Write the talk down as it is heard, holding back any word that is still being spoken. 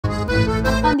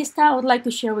This time I would like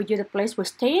to share with you the place we're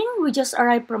staying. We just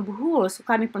arrived from Bohol, so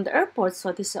coming from the airport.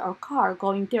 So this is our car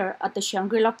going there at the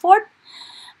Shangri-La Fort.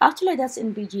 Actually, that's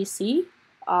in BGC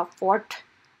Fort.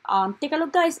 Take a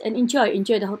look, guys, and enjoy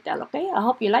the hotel. Okay, I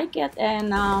hope you like it,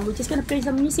 and we're just gonna play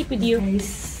some music with you.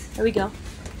 Nice. Here we go.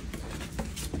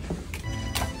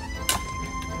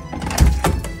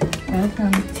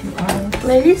 Welcome to our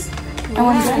place. Come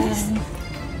on, guys.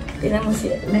 Tignan mo si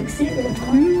Lexi.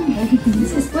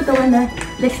 This is po the one na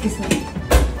Lexi's name.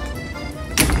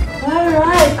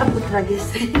 Alright, I'm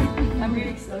Putragis. I'm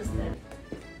really exhausted.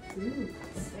 Ooh,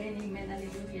 it's raining, man.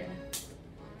 Hallelujah.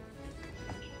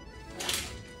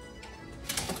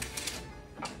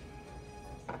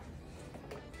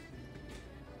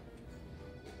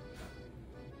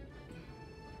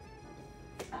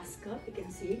 Ascot, you can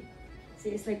see.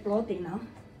 See, it's like floating now.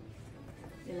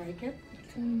 You like it?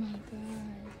 Oh my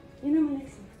god. You know,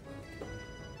 Lexi.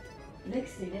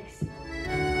 Lexi.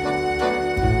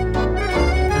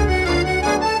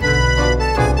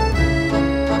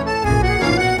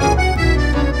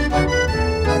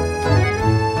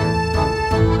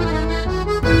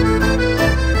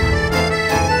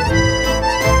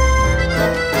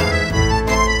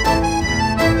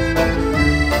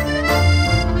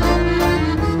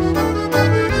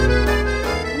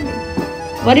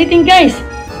 What do you think, guys?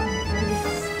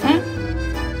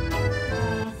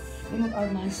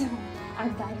 Our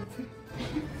vibe.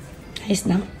 Nice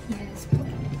now. Yes.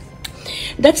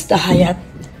 That's the Hyatt.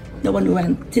 The one we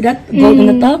went. See that gold on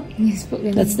the top? Yes.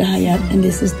 That's the Hyatt, and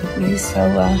this is the place. So,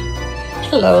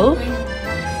 hello.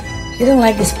 You don't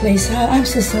like this place, huh? I'm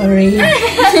so sorry.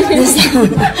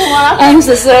 I'm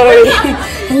so sorry.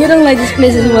 And you don't like this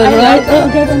place as well, right? Oh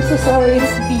God, I'm so sorry.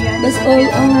 That's all.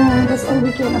 Oh, that's all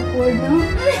we can afford, no?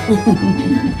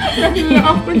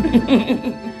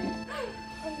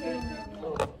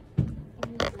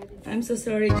 I'm so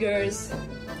sorry, girls.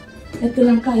 Ito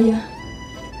lang kaya.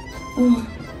 Oh.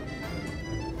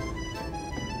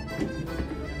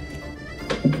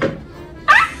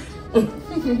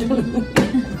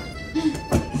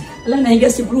 Wala, nahiga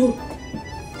si bro.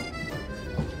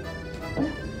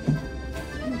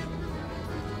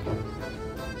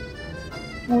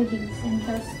 Moody's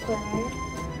Central Square.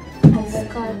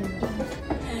 Ascot.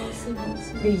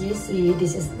 BGC.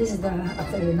 This is the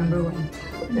actually number one.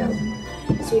 Hotel.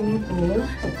 Swimming pool.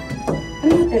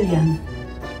 Ano hotel yan?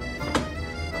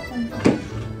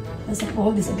 There's a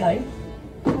pool. There's a guy.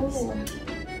 Oh.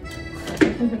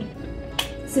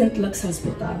 St. Luke's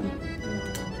Hospital.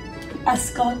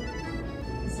 Ascot.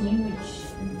 It's huge.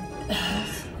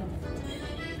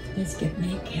 Let's get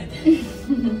naked.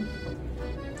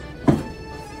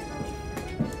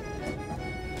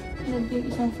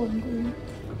 Isang phone ko.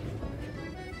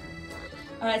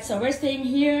 Alright, so we're staying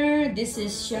here. This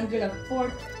is Shangri-La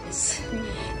Fort.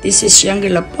 This is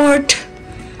Shangri-La Fort.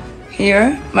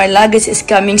 Here, my luggage is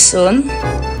coming soon.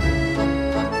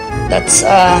 That's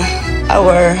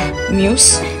our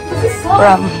muse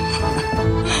from,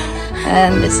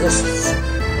 and this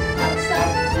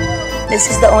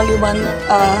is the only one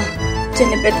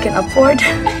Jennifer can afford.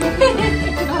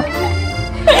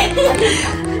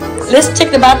 Let's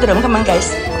check the bathroom. Come on,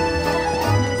 guys.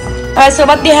 Alright, so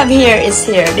what they have here is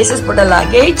here. This is for the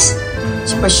luggage,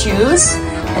 for shoes,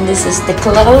 and this is the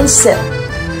clothes.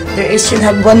 There should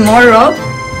have one more rope.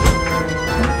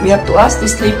 We have to ask the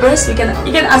slippers. You can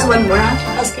ask one more.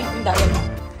 Huh? Ask him that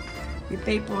one. We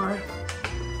pay for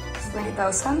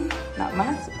 20,000. Not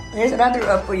much. Here's another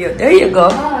rope for you. There you go.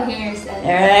 Oh, here's that.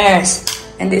 Yes.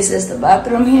 And this is the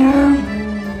bathroom here.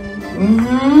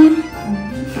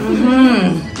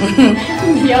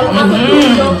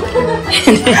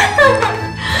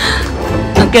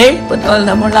 Okay, put all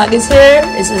the more luggage here.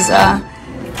 This is a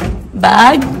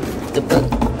bag to put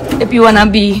if you wanna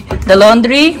be the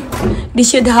laundry.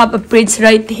 This should have a fridge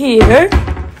right here.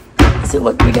 See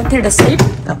what we got here, the safe.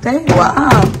 Okay,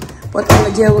 wow. Put all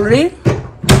the jewelry.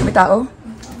 May tao.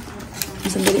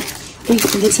 Sandali.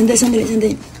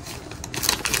 Sandali.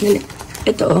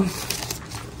 Ito, oh.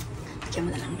 Diyan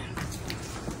mo na lang.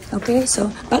 Okay, so,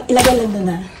 ilagay lang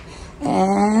doon na.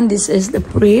 And this is the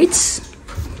fridge.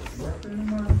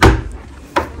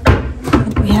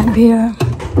 What we have here.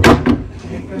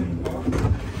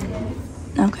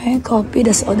 Okay, coffee.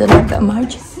 That's all the like that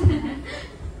much.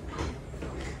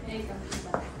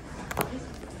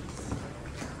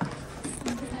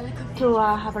 To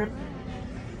have a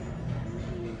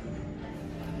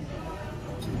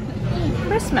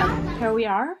refreshment. Here we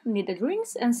are. Need the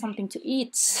drinks and something to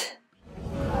eat.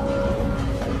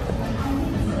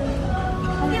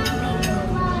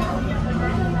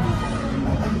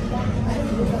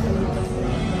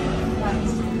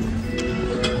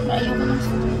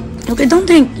 Okay, don't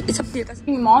think. It's up to you.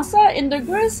 Mimosa and the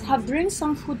girls have drinks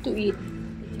some food to eat.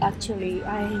 Actually,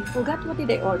 I forgot what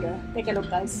did I order. Take a look,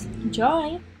 guys.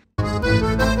 Enjoy!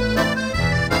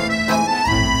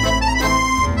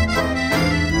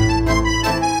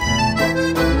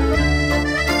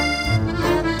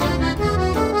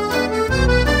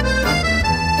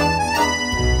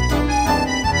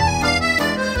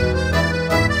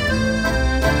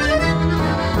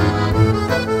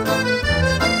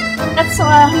 That's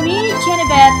me,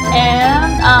 Jennifer,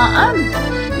 and I'm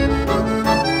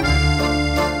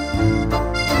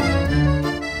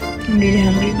really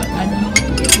hungry, but I don't know what to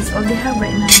get. It's all they have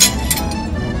right now.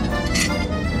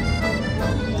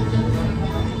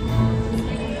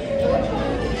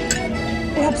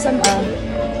 They have some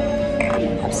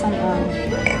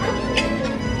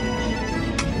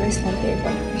rice on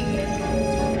table.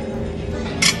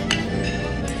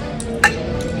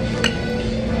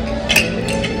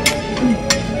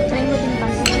 Try mo din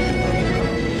pasta.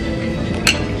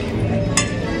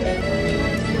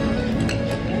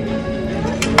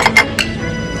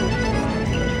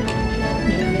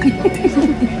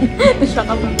 siya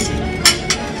ka ba?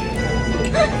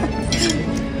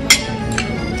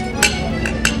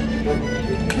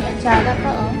 Tsara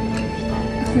pa, oh.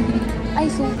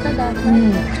 Ay, suka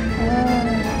dapat.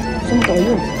 Saan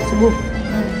tayo? Cebu.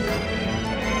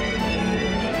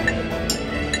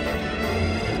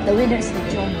 The winner is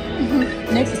lechon.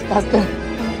 Next is pasta.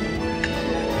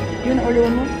 Yun ang order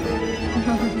mo?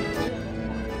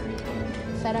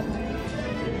 Sarap mo.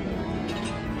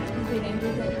 Okay na yung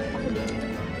dessert. Ako din.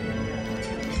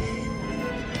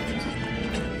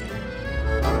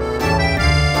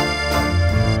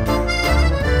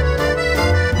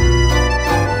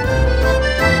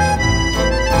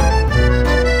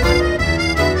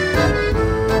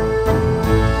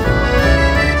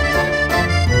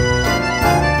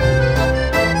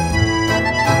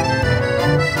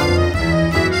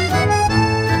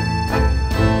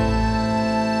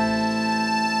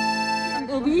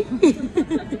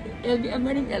 LB, I'm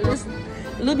wearing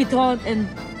Louis Vuitton and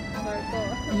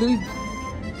Louis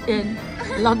and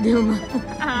Love Dilma.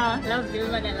 Love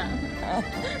Dilma na lang.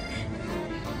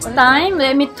 It's time,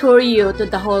 let me tour you to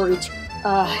the whole rich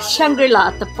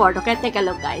Shangri-La at the Fort. Okay, take a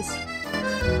look, guys.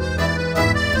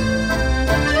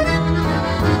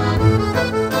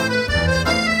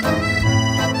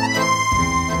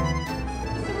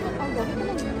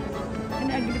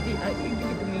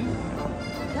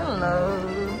 Hello.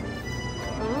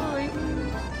 Oi.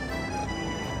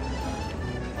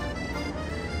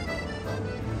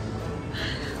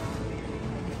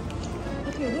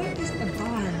 Okay, where is the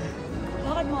bar?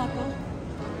 Bakit mo ito?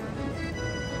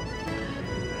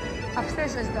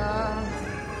 Upstairs is the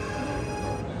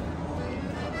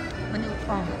menu.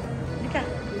 Oh, hindi ka.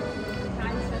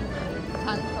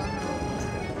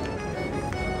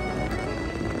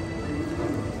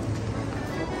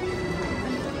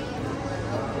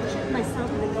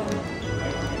 Myself again.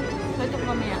 Pwede ko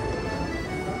mamaya.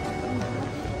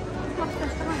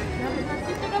 Upstairs ka na.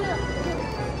 Take a look.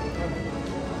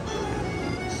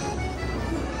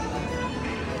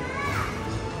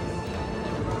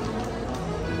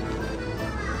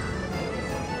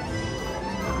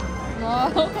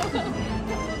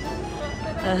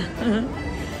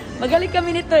 Magaling kami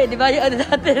nito eh, di ba yung ano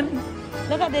natin?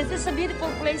 Look at this, this is a beautiful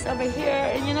place over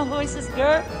here. And you know who is this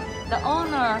girl? The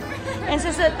owner. And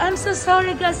she said, I'm so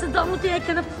sorry guys, the only thing I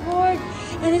can afford.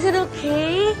 And he said,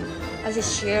 okay. I said,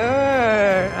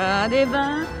 sure. Di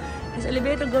ba? There's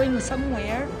elevator going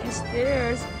somewhere. And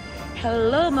stairs.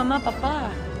 Hello, mama,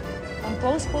 papa. And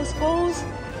pose.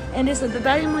 And this is the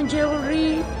diamond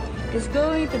jewelry. Is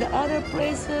going to the other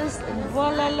places. And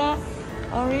voila,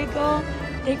 Origo.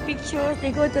 Take pictures.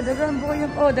 They go to the Grand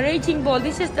Ballroom. Oh, the Raging Ball.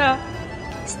 This is the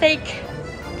steak.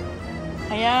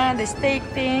 Ayan, the steak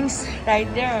things right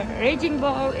there. Raging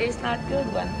Ball is not good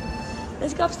one.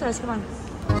 Let's go upstairs. Come on.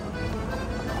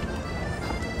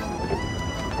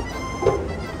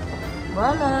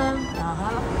 Voila.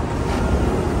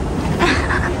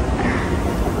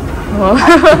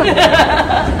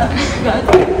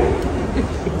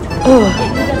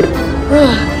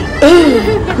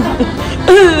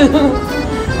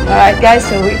 Alright guys,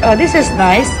 so this is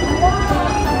nice.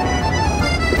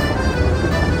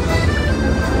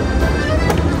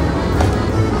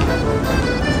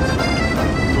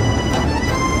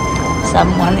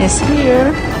 Someone is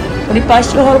here.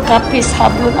 Bonifacio Hall, Capiz,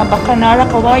 Hablon, Abacanara,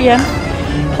 Kawayan.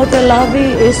 Hotel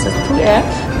lobby is a 2F.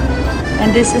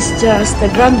 And this is just the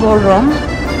Grand Ballroom.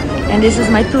 And this is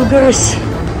my two girls.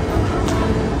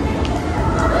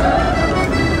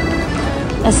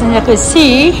 As you can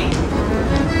see,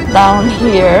 down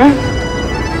here.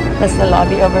 That's the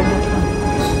lobby over there.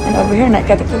 And over here,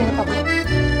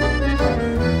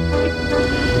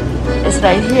 it's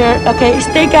right here. Okay,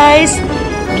 stay guys.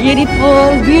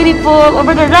 Beautiful, beautiful.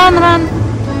 Over there, run, run.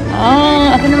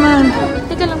 Ah, ako naman.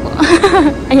 Teka lang po.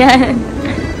 Ayan.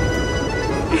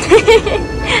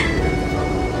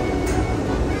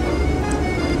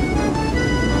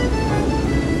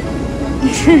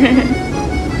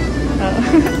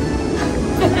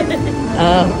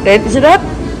 Ready to up?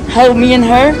 How me and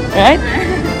her, right?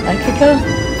 Okay, go.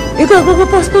 Go,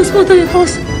 pause.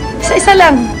 Isa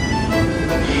lang.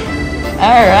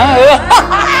 Alright.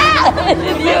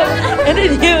 And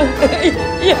then you.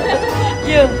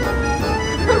 You.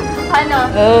 Ano?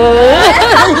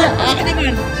 Ako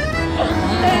naman.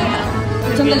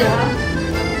 Sandali.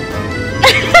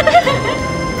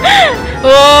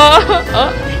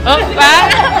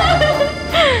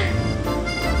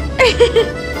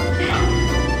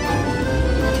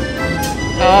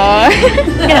 Pa.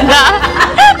 Ganda.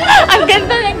 Ang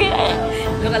ganda niya.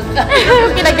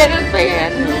 Pinaganon pa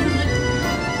yan.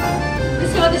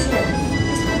 Let's go this way.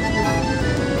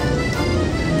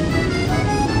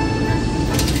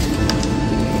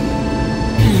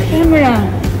 Camera.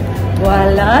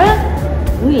 Voila.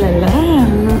 Ooh la la.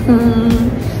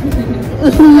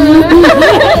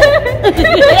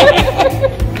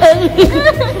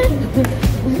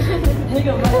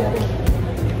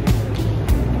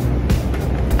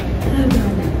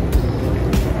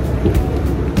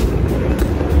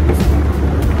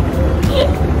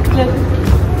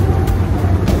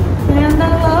 And the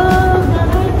love that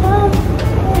I found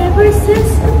ever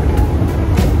since.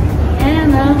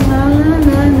 And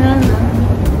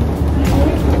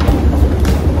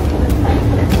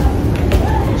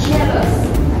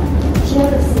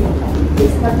jealousy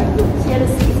is not a good.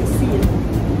 Jealousy is a sin.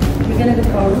 We're gonna go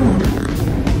to our room.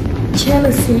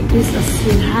 Jealousy is a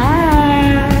sin.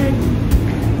 Hi.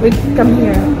 We come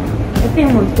here. Ito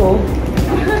yung multo.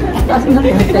 Tapos na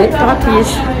pinatay. Tapis.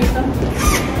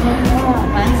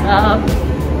 Hands up.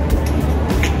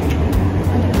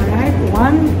 Alright,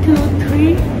 1, 2,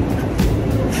 3.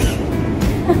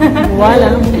 Voila.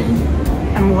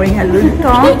 I'm wearing a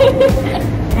luntong.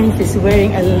 And she's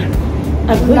wearing a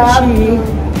Gucci.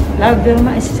 Love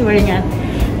Vilma is wearing a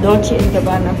Dolce &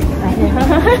 Gabbana.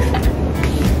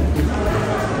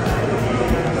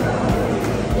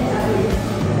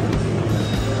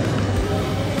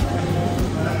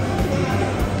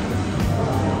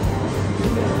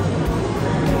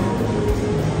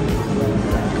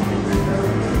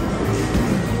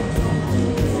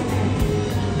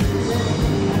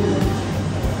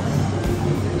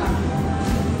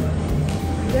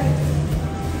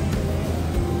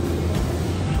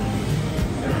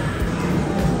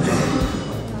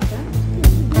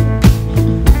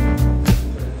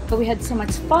 We had so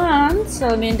much fun,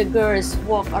 so me and the girls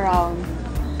walk around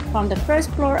from the first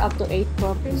floor up to 8th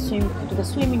floor to the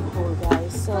swimming pool,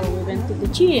 guys. So we went to the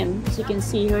gym. As you can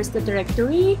see, here's the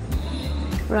directory,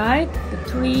 right?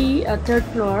 The third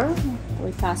floor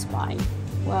we passed by.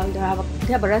 Well, they have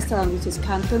a restaurant which is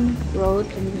Canton Road,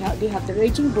 and they have the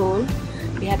Raging Bull,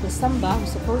 they have the Samba,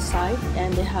 which is the post side,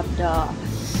 and they have the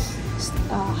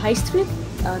High Street.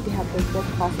 They have the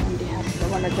breakfast, and they have the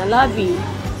one at the lobby.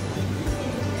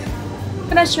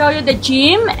 I'm gonna show you the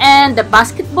gym and the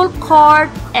basketball court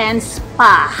and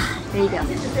spa. There you go. I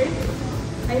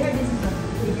heard this is the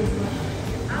biggest one.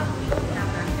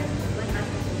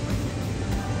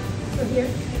 So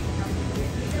here.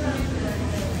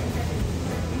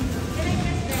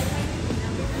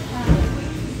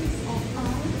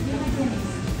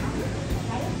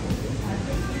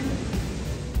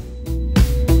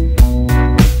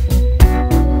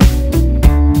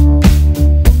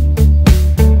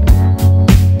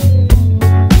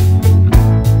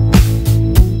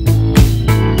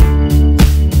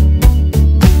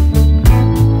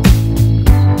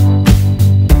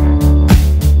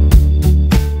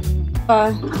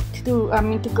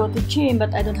 To go to gym,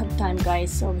 but I don't have time,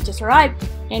 guys, so we just arrived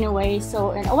anyway.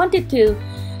 So, and I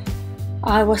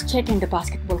was checking the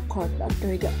basketball court, but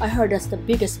there you go. I heard that's the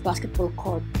biggest basketball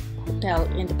court hotel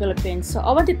in the Philippines, so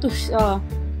I wanted to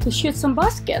shoot some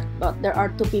basket, but there are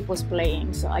 2 people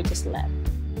playing, so I just left.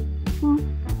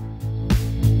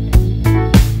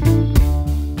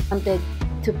 Wanted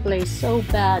to play so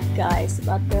bad, guys,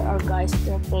 but there are guys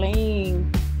there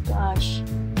playing. Gosh,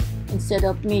 instead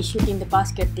of me shooting the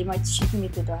basket, they might shoot me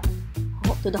to the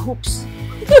hoops.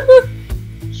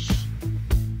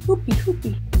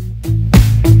 Hoopy.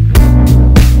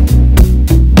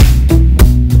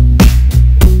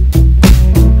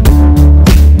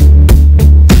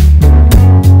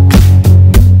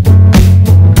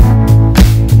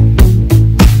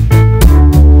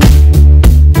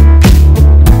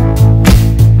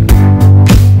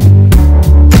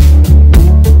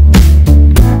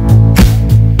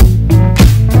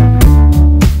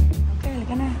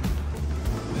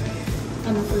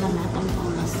 ka ng ulan natin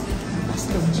kung mas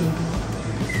login.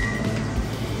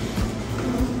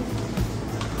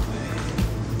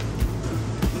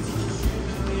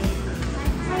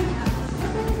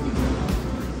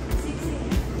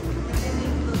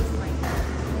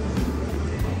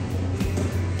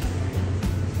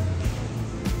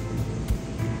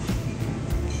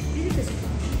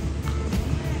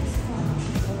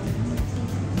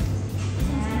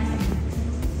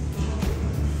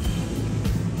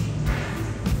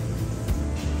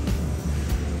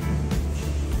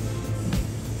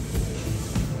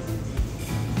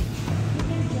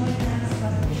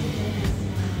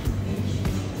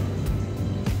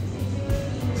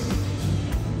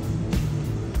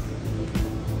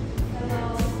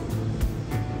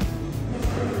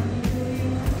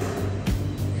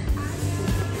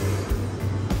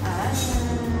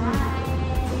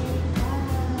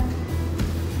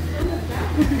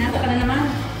 Nasa ka na naman.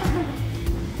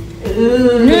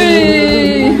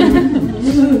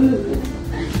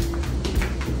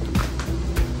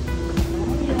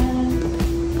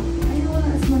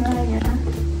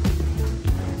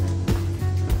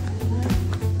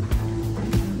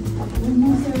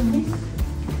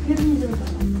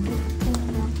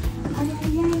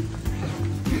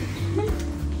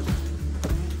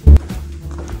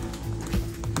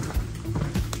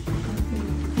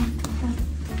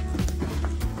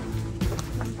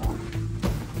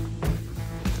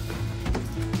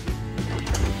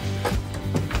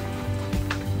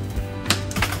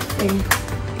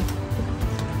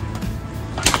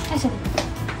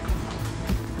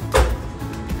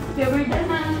 Okay, we're done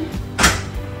na.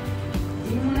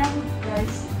 Hindi mo na,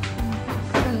 guys.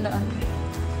 Tandaan.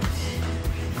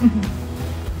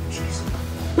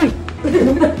 Uy!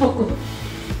 Pagkanulat po ko.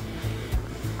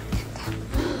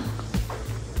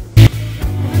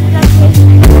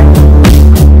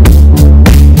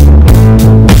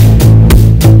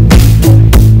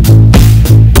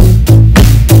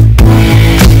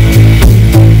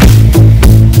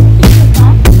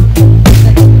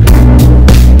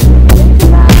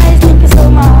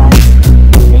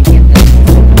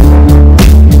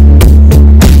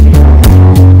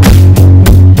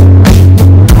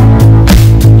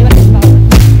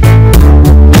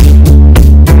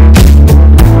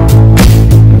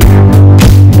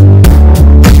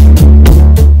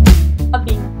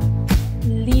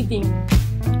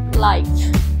 Life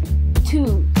to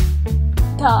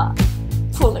the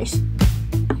fullest.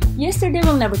 Yesterday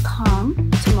will never come.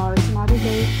 Tomorrow is another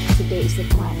day. Today is the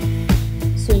time.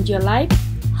 So enjoy life.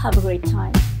 Have a great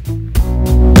time.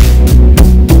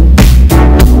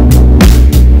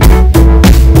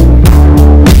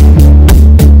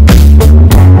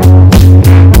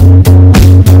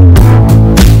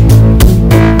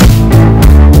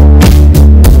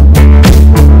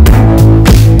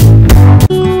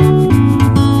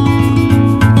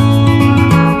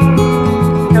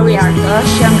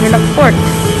 Shangri-La Fort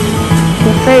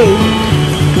Cafe.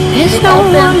 There's It no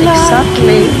opened one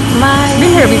exactly. like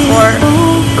Been here before.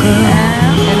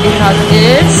 And we have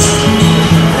this.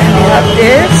 And we have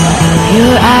this.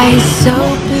 your eyes so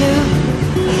blue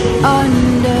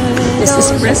under This is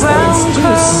those President's brown juice.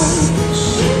 curls.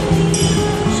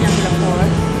 Shangri-La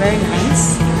Fort. Very nice.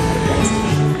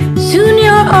 Soon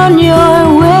you're on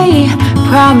your way.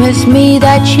 Promise me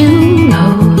that you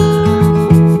know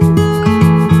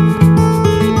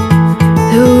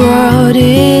the world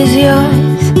is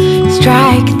yours.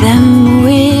 Strike them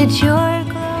with your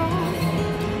glow.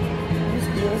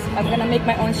 I'm gonna make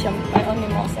my own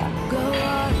mimosa. Go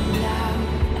on now,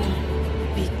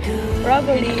 be good.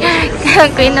 Probably.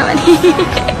 Queen naman.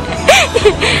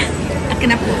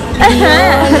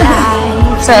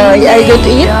 So, are you going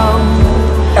to eat?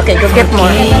 Okay, go get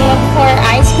more. Look for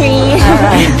ice cream.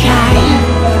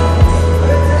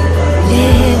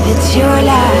 Live, it's your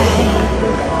life.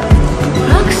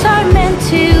 Rocks are meant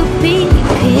to be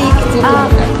picked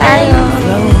up and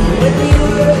thrown.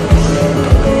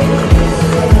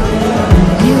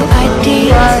 New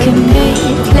ideas can make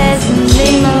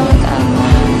pleasantly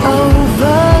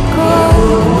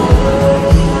overgrown.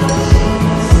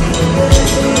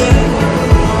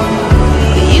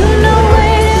 You know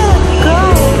where to go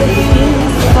if you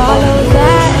follow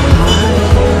that heart.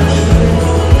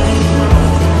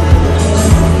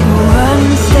 One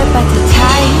step at a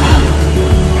time.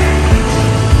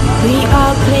 We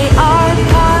all play our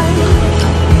part.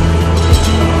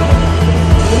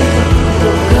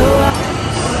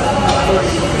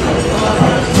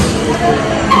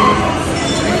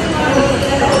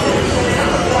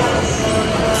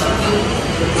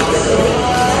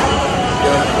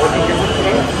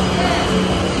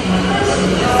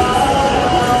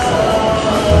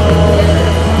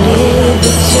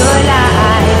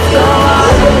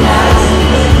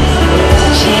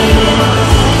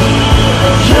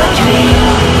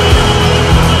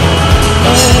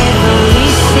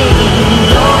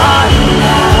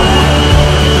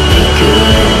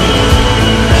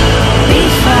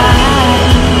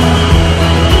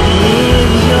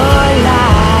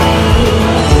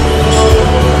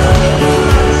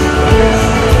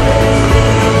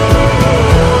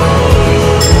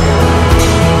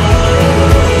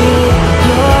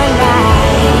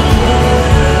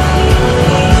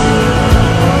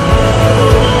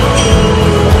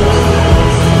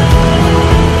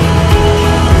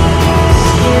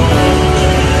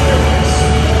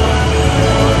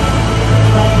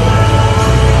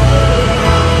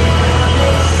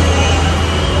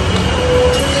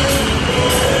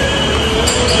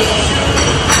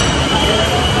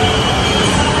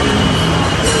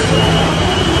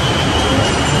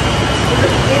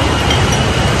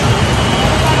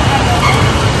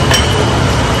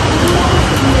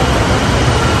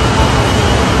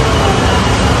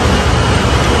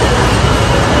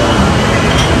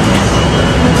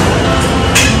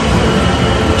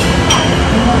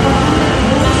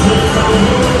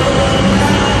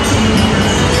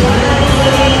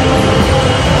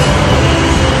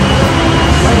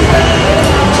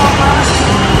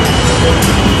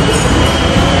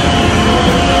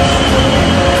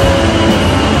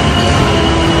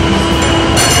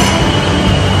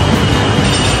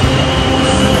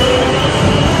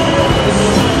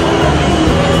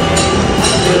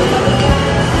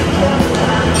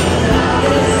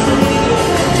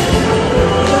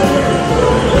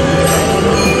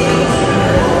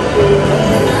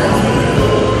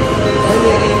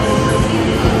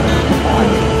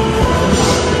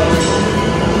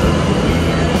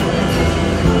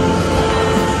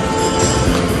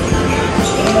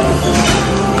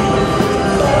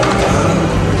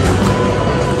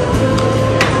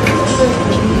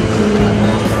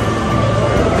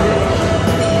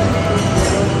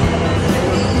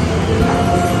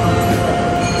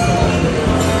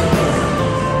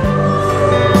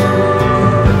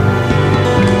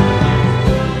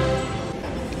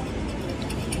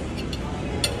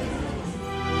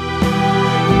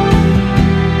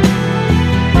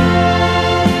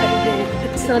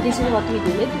 So this is what we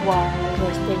did while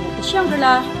we're staying at the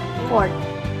Shangri-La Fort.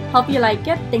 Hope you like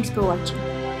it. Thanks for watching.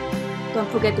 Don't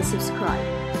forget to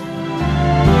subscribe.